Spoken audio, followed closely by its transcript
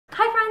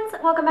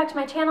welcome back to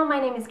my channel. My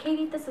name is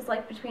Katie. This is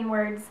Life Between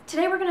Words.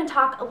 Today we're going to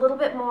talk a little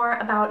bit more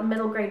about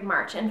Middle Grade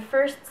March, and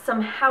first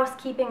some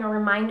housekeeping or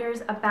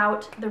reminders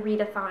about the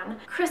readathon.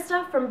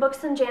 Krista from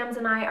Books and Jams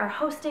and I are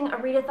hosting a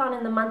readathon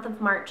in the month of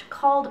March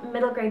called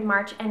Middle Grade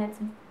March, and it's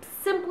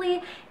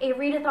simply a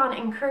readathon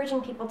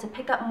encouraging people to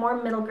pick up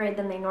more middle grade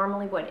than they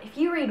normally would. If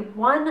you read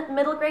one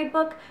middle grade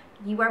book,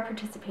 you are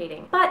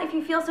participating. But if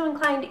you feel so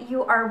inclined,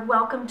 you are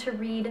welcome to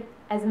read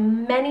as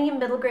many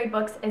middle grade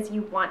books as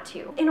you want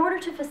to. In order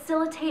to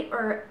facilitate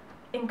or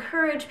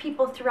encourage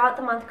people throughout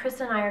the month,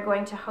 Krista and I are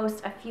going to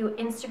host a few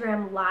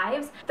Instagram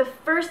lives. The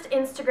first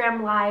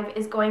Instagram live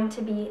is going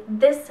to be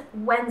this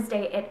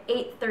Wednesday at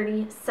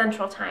 8:30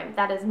 Central Time.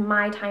 That is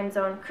my time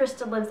zone.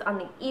 Krista lives on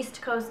the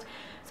East Coast,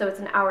 so it's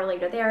an hour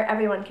later there.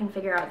 Everyone can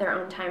figure out their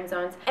own time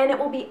zones. And it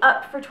will be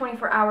up for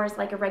 24 hours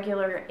like a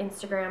regular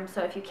Instagram,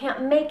 so if you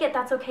can't make it,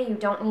 that's okay. You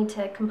don't need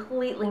to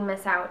completely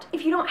miss out.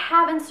 If you don't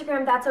have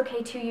Instagram, that's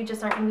okay too. You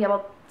just aren't going to be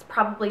able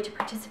probably to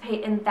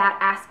participate in that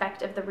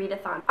aspect of the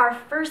readathon. Our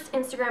first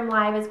Instagram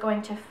live is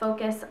going to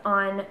focus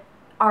on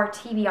our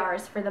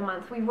TBRs for the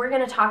month. We were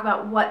going to talk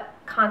about what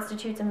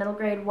constitutes a middle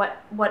grade,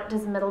 what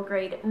does middle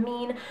grade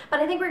mean,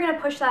 but I think we're going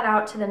to push that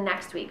out to the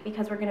next week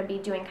because we're going to be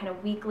doing kind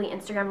of weekly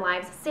Instagram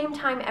lives, same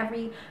time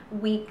every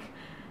week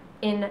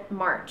in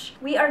March.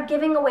 We are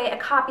giving away a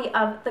copy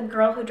of The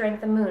Girl Who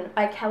Drank the Moon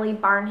by Kelly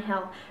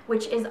Barnhill,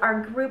 which is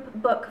our group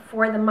book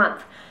for the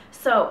month.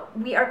 So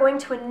we are going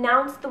to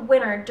announce the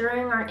winner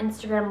during our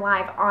Instagram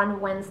live on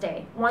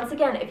Wednesday. Once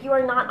again, if you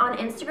are not on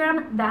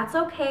Instagram, that's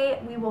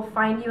okay. We will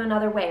find you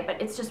another way,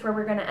 but it's just where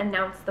we're going to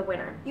announce the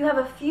winner. You have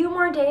a few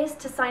more days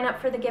to sign up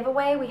for the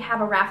giveaway. We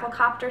have a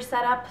RAFFLECOPTER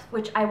set up,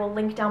 which I will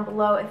link down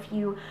below if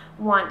you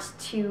want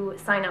to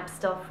sign up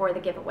still for the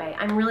giveaway.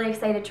 I'm really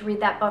excited to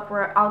read that book.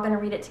 We're all going to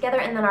read it together,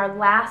 and then our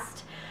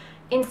last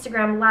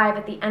Instagram live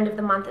at the end of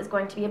the month is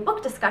going to be a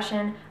book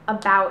discussion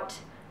about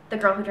The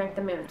Girl Who Drank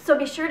the Moon. So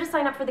be sure to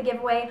sign up for the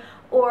giveaway,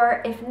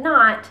 or if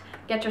not,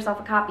 get yourself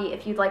a copy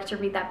if you'd like to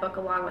read that book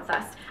along with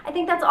us. I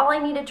think that's all I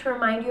needed to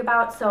remind you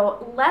about,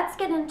 so let's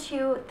get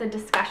into the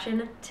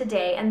discussion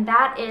today, and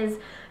that is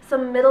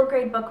some middle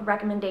grade book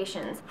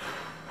recommendations.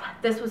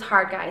 This was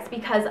hard, guys,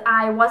 because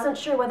I wasn't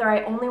sure whether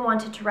I only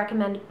wanted to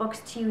recommend books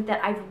to you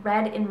that I've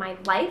read in my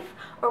life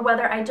or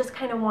whether I just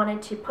kind of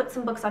wanted to put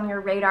some books on your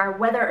radar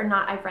whether or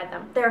not I've read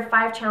them. There are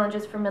 5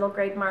 challenges for Middle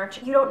Grade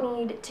March. You don't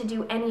need to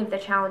do any of the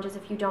challenges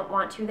if you don't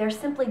want to. They're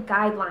simply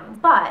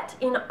guidelines. But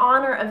in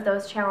honor of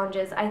those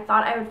challenges, I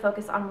thought I would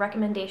focus on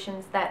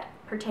recommendations that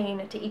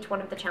pertain to each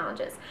one of the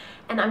challenges.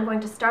 And I'm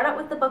going to start out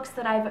with the books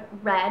that I've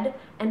read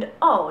and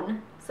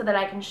own so that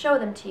I can show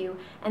them to you,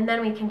 and then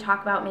we can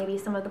talk about maybe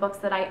some of the books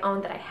that I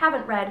own that I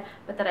haven't read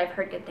but that I've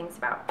heard good things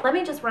about. Let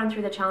me just run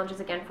through the challenges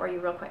again for you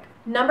real quick.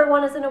 Number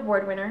 1 is an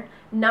award winner.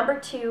 Number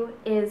 2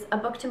 is a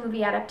book to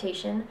movie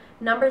adaptation.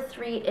 Number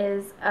 3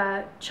 is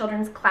a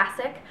children's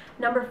classic.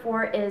 Number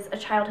 4 is a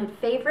childhood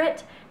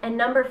favorite. And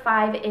number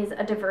 5 is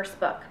a diverse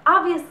book.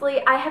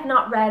 Obviously, I have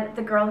not read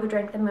The Girl Who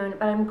Drank the Moon,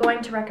 but I'm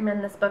going to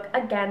recommend this book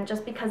again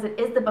just because it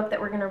is the book that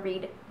we're going to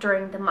read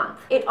during the month.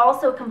 It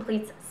also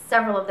completes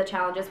several of the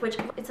challenges, which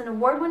it's an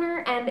award winner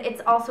and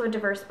it's also a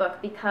diverse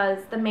book because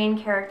the main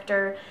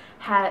character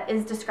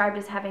is described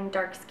as having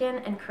dark skin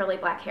and curly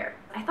black hair.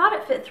 I thought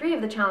it fit 3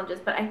 of the challenges,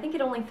 but I think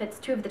it only fits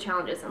 2 of the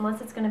challenges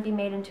unless it's going to be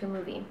made into a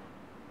movie,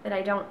 but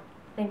I don't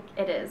think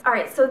it is.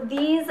 Alright, so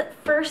these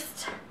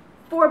first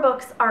 4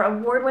 books are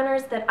award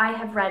winners that I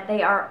have read.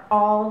 They are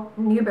all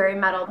Newbery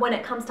Medal. When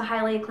it comes to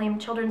highly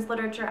acclaimed children's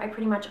literature, I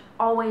pretty much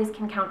always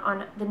can count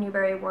on the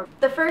Newbery Award.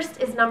 The first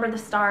is Number the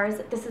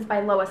Stars. This is by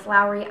Lois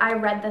Lowry. I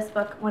read this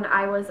book when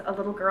I was a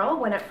little girl,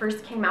 when it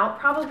first came out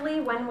probably.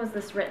 When was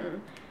this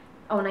written?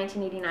 Oh,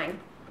 1989.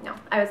 No,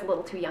 I was a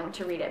little too young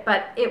to read it,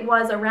 but it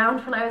was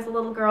around when I was a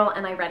little girl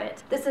and I read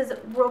it. This is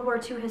World War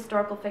II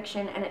historical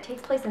fiction and it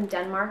takes place in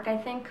Denmark, I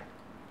think.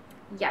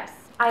 Yes.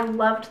 I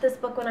loved this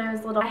book when I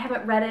was little. I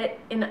haven't read it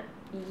in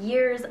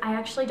years. I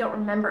actually don't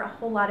remember a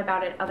whole lot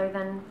about it other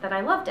than that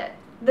I loved it.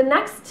 The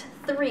next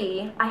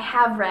 3 I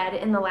have read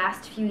in the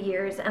last few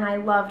years and I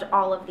loved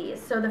all of these.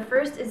 So the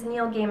first is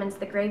Neil Gaiman's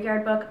The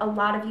Graveyard Book. A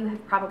lot of you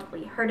have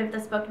probably heard of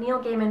this book.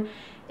 Neil Gaiman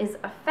is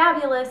a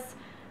fabulous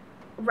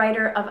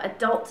writer of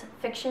adult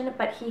fiction,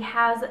 but he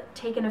has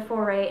taken a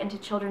foray into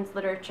children's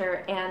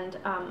literature, and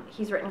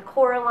he's written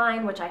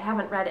Coraline, which I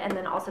haven't read, and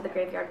then also The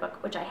Graveyard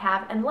Book, which I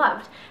have and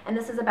loved. And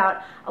this is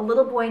about a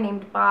little boy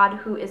named Bod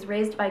who is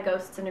raised by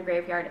ghosts in a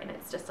graveyard, and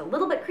it's just a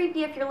little bit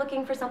creepy if you're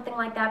looking for something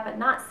like that, but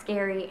not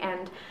scary,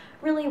 and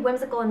really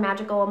whimsical and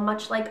magical,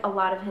 much like a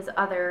lot of his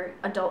other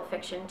adult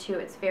fiction too.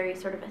 It's very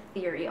sort of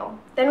ethereal.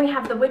 Then we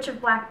have The Witch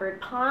of Blackbird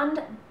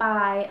Pond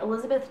by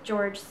Elizabeth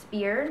George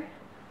Spear.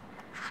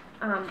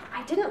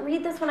 I didn't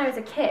read this when I was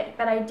a kid,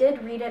 but I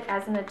did read it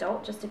as an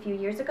adult just a few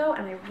years ago,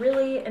 and I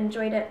really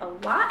enjoyed it a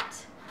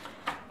lot.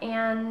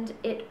 And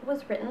it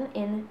was written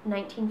in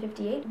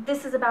 1958.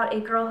 This is about a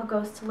girl who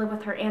goes to live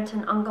with her aunt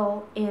and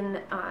uncle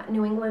in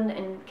New England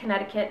and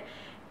Connecticut,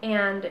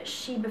 and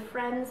she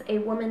befriends a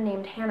woman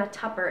named Hannah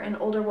Tupper, an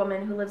older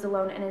woman who lives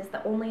alone and is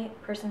the only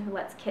person who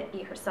lets Kit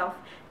be herself.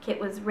 Kit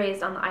was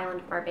raised on the island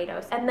of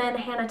Barbados. And then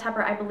Hannah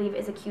Tupper, I believe,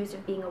 is accused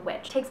of being a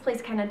witch. It takes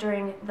place kind of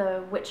during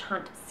the witch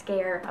hunt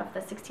scare of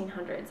the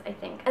 1600s, I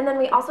think. And then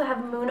we also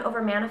have Moon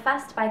Over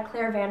Manifest by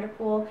Claire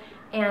Vanderpool,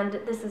 and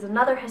this is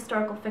another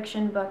historical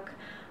fiction book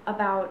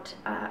about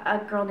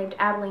a girl named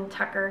Abilene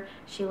Tucker.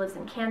 She lives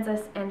in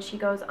Kansas, and she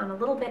goes on a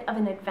little bit of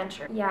an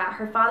adventure. Yeah,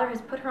 her father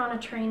has put her on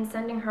a train,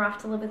 sending her off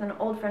to live with an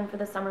old friend for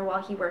the summer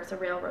while he works a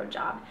railroad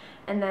job.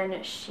 And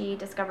then she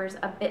discovers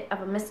a bit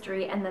of a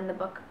mystery, and then the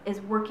book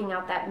is working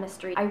out that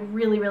mystery. I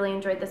really, really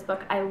enjoyed this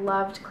book. I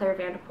loved Claire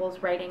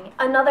Vanderpool's writing.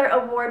 Another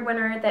award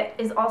winner that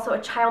is also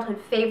a childhood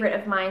favorite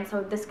of mine,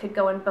 so this could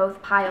go in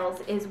both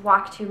piles, is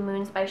Walk Two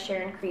Moons by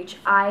Sharon Creech.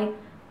 I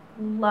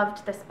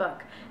loved this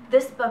book.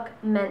 This book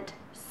meant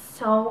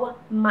so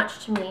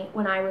much to me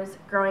when I was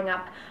growing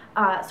up,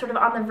 sort of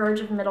on the verge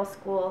of middle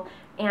school,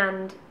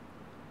 and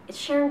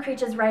Sharon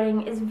Creech's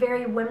writing is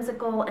very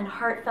whimsical and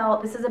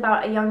heartfelt. This is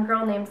about a young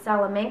girl named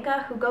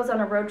Salamanca who goes on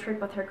a road trip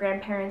with her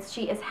grandparents.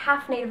 She is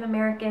half Native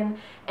American,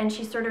 and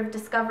she's sort of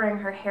discovering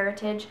her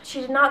heritage.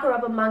 She did not grow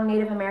up among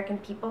Native American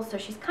people, so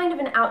she's kind of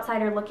an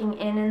outsider looking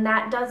in, and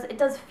it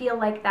does feel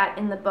like that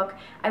in the book.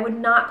 I would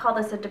not call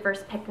this a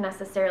diverse pick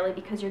necessarily,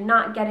 because you're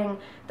not getting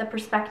the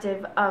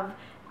perspective of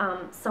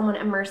someone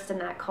immersed in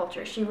that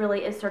culture. She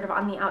really is sort of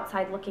on the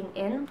outside looking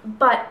in.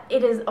 But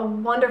it is a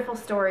wonderful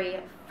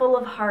story, full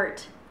of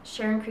heart.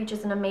 Sharon Creech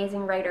is an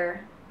amazing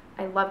writer.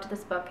 I loved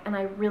this book, and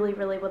I really,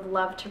 really would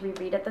love to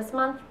reread it this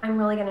month. I'm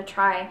really going to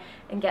try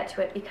and get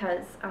to it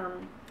because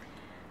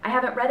I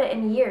haven't read it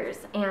in years,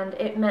 and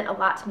it meant a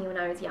lot to me when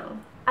I was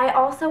young. I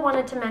also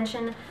wanted to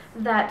mention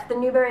that the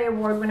Newbery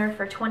Award winner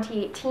for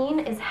 2018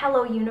 is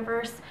Hello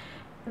Universe.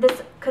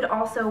 This could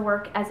also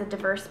work as a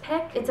diverse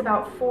pick. It's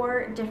about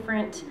 4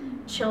 different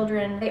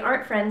children. They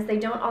aren't friends, they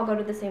don't all go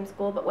to the same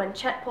school, but when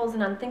Chet pulls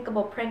an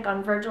unthinkable prank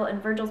on Virgil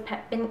and Virgil's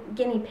pet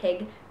guinea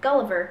pig,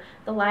 Gulliver,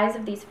 the lives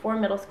of these 4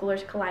 middle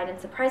schoolers collide in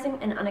surprising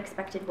and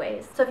unexpected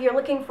ways. So if you're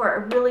looking for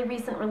a really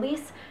recent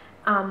release,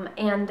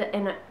 and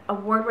an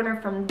award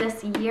winner from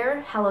this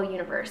year, Hello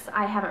Universe.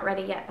 I haven't read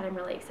it yet, but I'm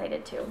really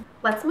excited to.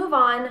 Let's move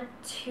on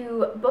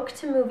to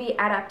book-to-movie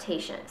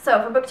adaptations.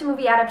 So for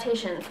book-to-movie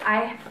adaptations,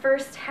 I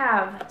first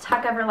have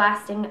Tuck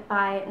Everlasting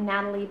by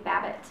Natalie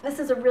Babbitt. This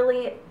is a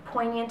really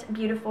poignant,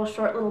 beautiful,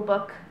 short little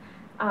book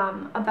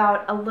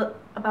about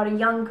a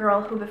young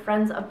girl who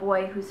befriends a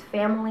boy whose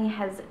family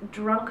has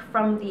drunk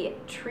from the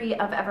tree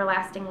of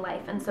everlasting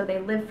life, and so they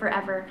live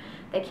forever,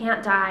 they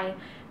can't die,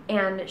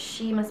 and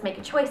she must make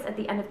a choice at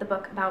the end of the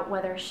book about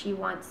whether she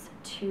wants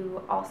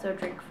to also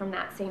drink from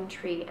that same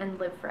tree and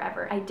live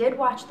forever. I did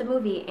watch the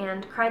movie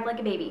and cried like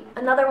a baby.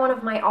 Another one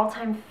of my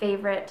all-time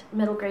favorite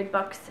middle grade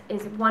books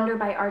is Wonder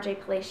by R.J.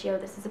 Palacio.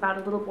 This is about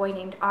a little boy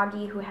named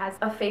Augie who has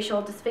a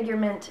facial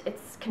disfigurement.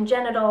 It's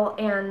congenital,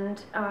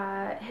 and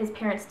his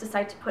parents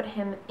decide to put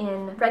him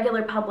in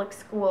regular public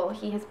school.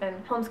 He has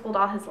been homeschooled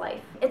all his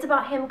life. It's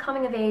about him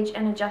coming of age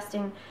and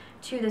adjusting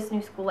to this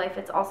new school life.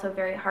 It's also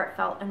very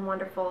heartfelt and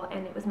wonderful,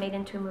 and it was made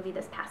into a movie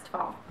this past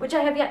fall, which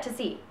I have yet to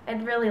see.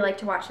 I'd really like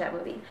to watch that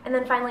movie. And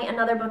then finally,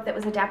 another book that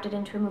was adapted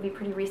into a movie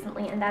pretty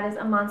recently, and that is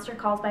A Monster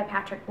Calls by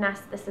Patrick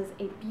Ness. This is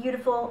a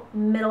beautiful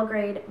middle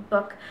grade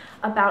book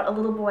about a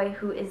little boy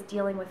who is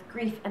dealing with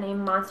grief, and a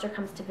monster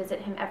comes to visit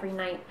him every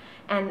night.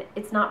 And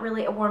it's not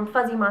really a warm,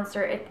 fuzzy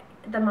monster.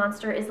 The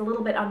monster is a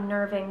little bit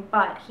unnerving,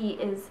 but he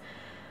is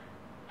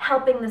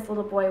helping this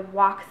little boy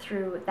walk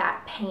through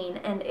that pain,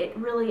 and it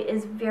really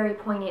is very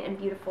poignant and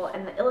beautiful,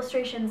 and the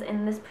illustrations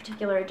in this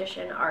particular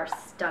edition are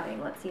stunning.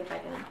 Let's see if I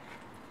can...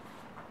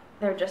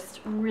 They're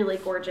just really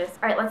gorgeous.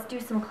 Alright, let's do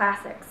some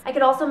classics. I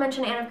could also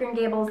mention Anne of Green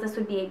Gables. This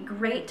would be a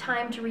great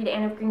time to read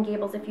Anne of Green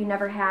Gables if you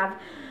never have.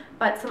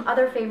 But some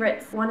other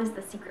favorites, one is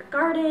The Secret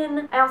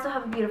Garden. I also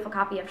have a beautiful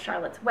copy of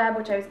Charlotte's Web,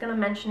 which I was going to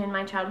mention in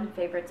my childhood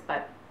favorites,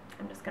 but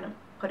I'm just going to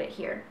put it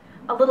here.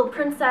 A Little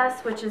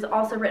Princess, which is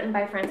also written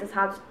by Frances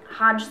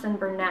Hodgson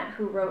Burnett,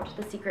 who wrote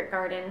The Secret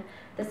Garden.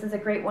 This is a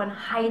great one.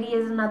 Heidi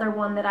is another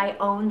one that I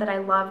own that I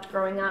loved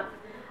growing up.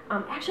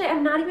 Actually,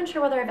 I'm not even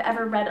sure whether I've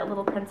ever read A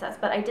Little Princess,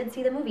 but I did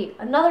see the movie.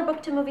 Another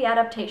book-to-movie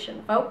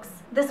adaptation, folks.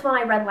 This one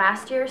I read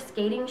last year,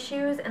 Skating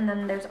Shoes, and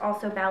then there's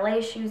also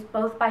Ballet Shoes,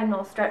 both by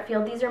Noel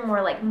Streatfeild. These are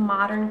more like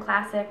modern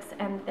classics,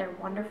 and they're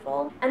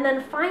wonderful. And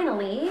then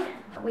finally,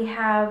 we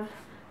have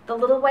The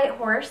Little White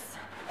Horse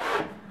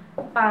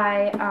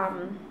by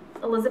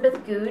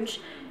Elizabeth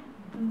Goudge.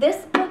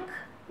 This book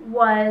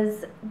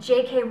was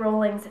J.K.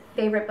 Rowling's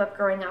favorite book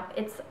growing up.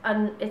 It's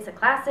a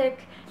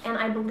classic, and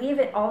I believe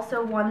it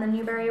also won the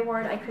Newbery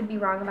Award. I could be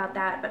wrong about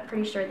that, but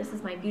pretty sure this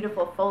is my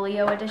beautiful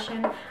folio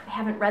edition. I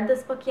haven't read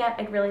this book yet.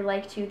 I'd really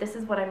like to. This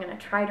is what I'm going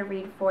to try to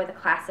read for the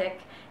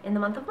classic in the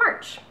month of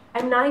March.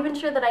 I'm not even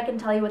sure that I can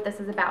tell you what this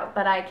is about,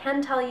 but I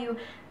can tell you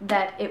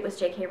that it was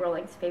J.K.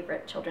 Rowling's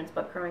favorite children's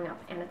book growing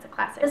up, and it's a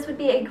classic. This would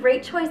be a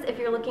great choice if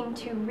you're looking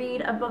to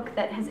read a book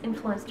that has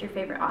influenced your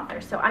favorite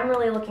author. So I'm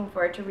really looking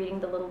forward to reading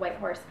The Little White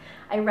Horse.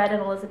 I read an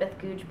Elizabeth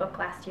Goudge book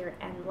last year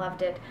and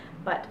loved it,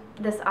 but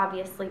this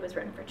obviously was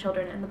written for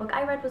children, and the book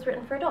I read was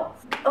written for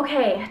adults.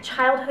 Okay,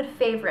 childhood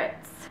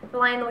favorites. The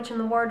Lion, the Witch, and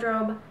the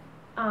Wardrobe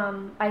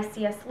by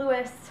C.S.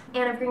 Lewis.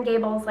 Anne of Green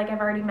Gables, like I've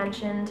already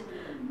mentioned.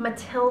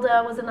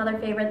 Matilda was another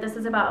favorite. This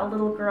is about a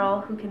little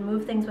girl who can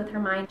move things with her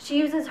mind. She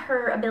uses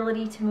her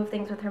ability to move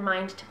things with her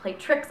mind to play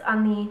tricks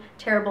on the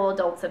terrible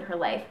adults in her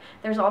life.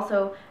 There's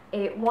also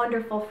a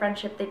wonderful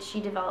friendship that she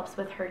develops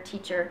with her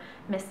teacher,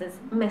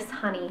 Miss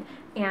Honey,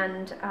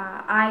 and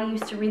I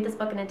used to read this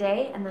book in a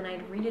day, and then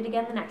I'd read it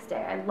again the next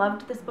day. I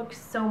loved this book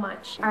so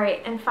much.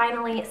 Alright, and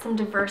finally, some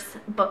diverse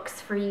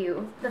books for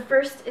you. The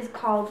first is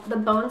called The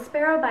Bone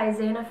Sparrow by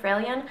Zaina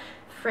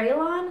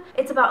Frelon.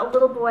 It's about a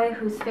little boy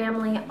whose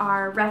family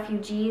are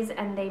refugees,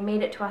 and they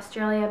made it to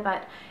Australia,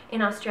 but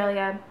in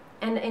Australia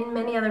and in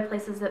many other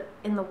places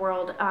in the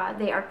world,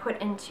 they are put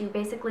into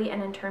basically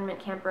an internment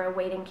camp or a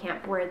waiting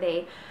camp where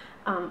they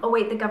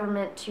await the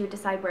government to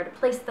decide where to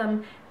place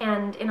them,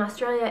 and in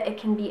Australia it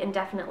can be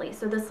indefinitely.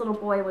 So this little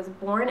boy was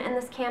born in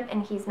this camp,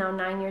 and he's now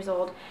 9 years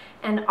old,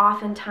 and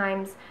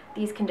oftentimes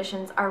these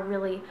conditions are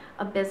really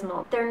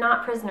abysmal. They're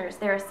not prisoners,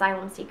 they're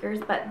asylum seekers,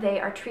 but they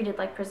are treated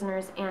like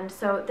prisoners, and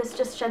so this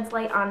just sheds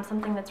light on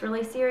something that's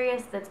really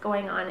serious that's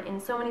going on in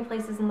so many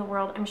places in the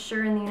world, I'm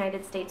sure in the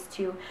United States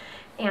too,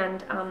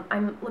 and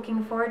I'm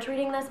looking forward to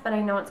reading this, but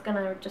I know it's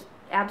gonna just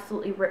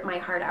absolutely rip my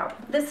heart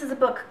out. This is a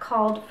book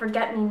called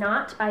Forget Me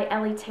Not by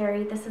Ellie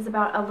Terry. This is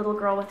about a little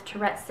girl with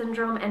Tourette's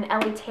syndrome, and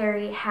Ellie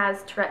Terry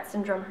has Tourette's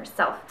syndrome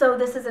herself. So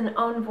this is an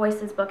own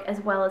voices book as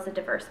well as a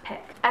diverse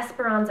pick.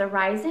 Esperanza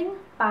Rising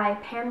by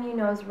Pam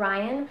Munoz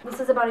Ryan. This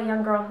is about a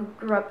young girl who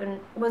grew up in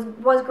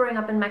was growing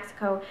up in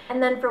Mexico,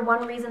 and then for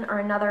one reason or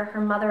another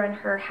her mother and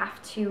her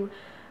have to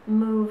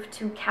move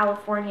to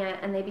California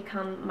and they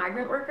become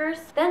migrant workers.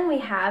 Then we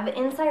have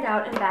Inside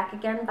Out and Back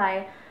Again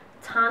by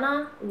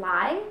Tana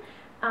Lai.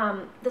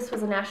 This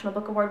was a National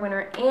Book Award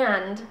winner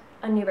and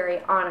a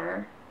Newbery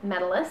Honor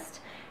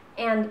medalist,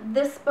 and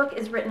this book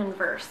is written in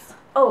verse.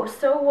 Oh,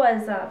 so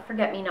was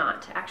Forget Me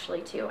Not,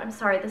 actually, too. I'm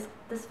sorry,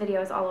 this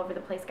video is all over the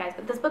place, guys,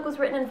 but this book was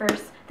written in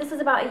verse. This is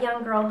about a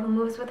young girl who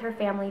moves with her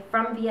family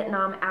from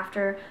Vietnam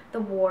after the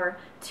war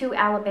to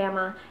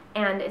Alabama,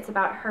 and it's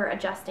about her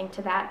adjusting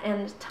to that.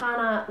 And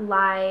Tana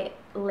Lai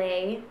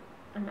Lei,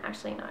 I'm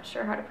actually not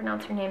sure how to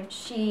pronounce her name.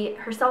 She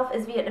herself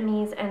is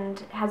Vietnamese and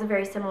has a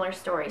very similar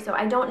story. So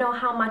I don't know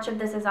how much of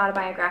this is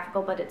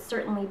autobiographical, but it's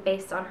certainly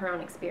based on her own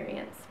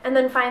experience. And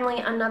then finally,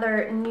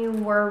 another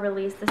newer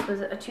release. This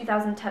was a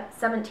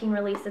 2017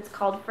 release. It's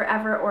called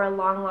Forever or a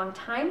Long, Long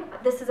Time.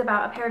 This is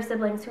about a pair of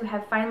siblings who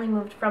have finally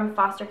moved from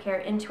foster care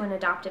into an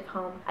adoptive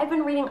home. I've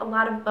been reading a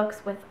lot of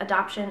books with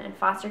adoption and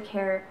foster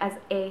care as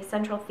a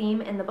central theme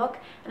in the book,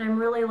 and I'm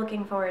really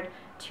looking forward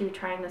to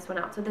trying this one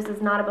out. So this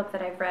is not a book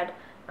that I've read.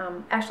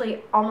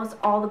 Actually, almost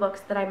all the books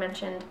that I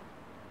mentioned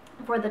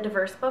for the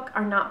diverse book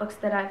are not books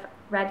that I've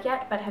read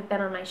yet, but have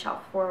been on my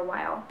shelf for a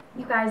while.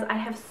 You guys, I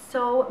have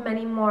so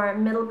many more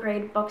middle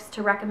grade books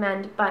to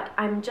recommend, but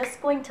I'm just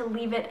going to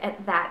leave it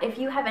at that. If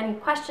you have any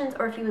questions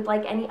or if you would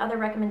like any other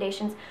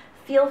recommendations,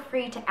 feel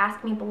free to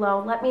ask me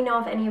below. Let me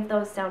know if any of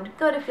those sound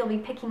good, if you'll be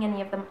picking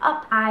any of them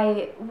up.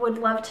 I would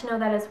love to know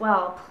that as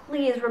well.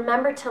 Please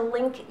remember to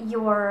link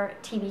your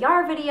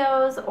TBR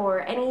videos or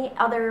any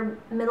other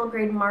middle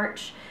grade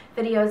March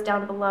videos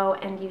down below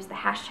and use the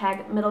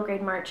hashtag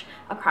middlegrademarch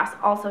across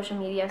all social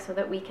media so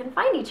that we can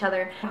find each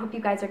other. I hope you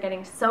guys are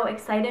getting so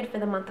excited for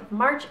the month of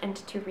March and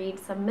to read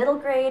some middle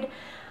grade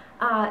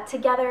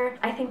together.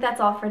 I think that's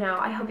all for now.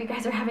 I hope you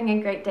guys are having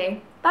a great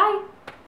day. Bye!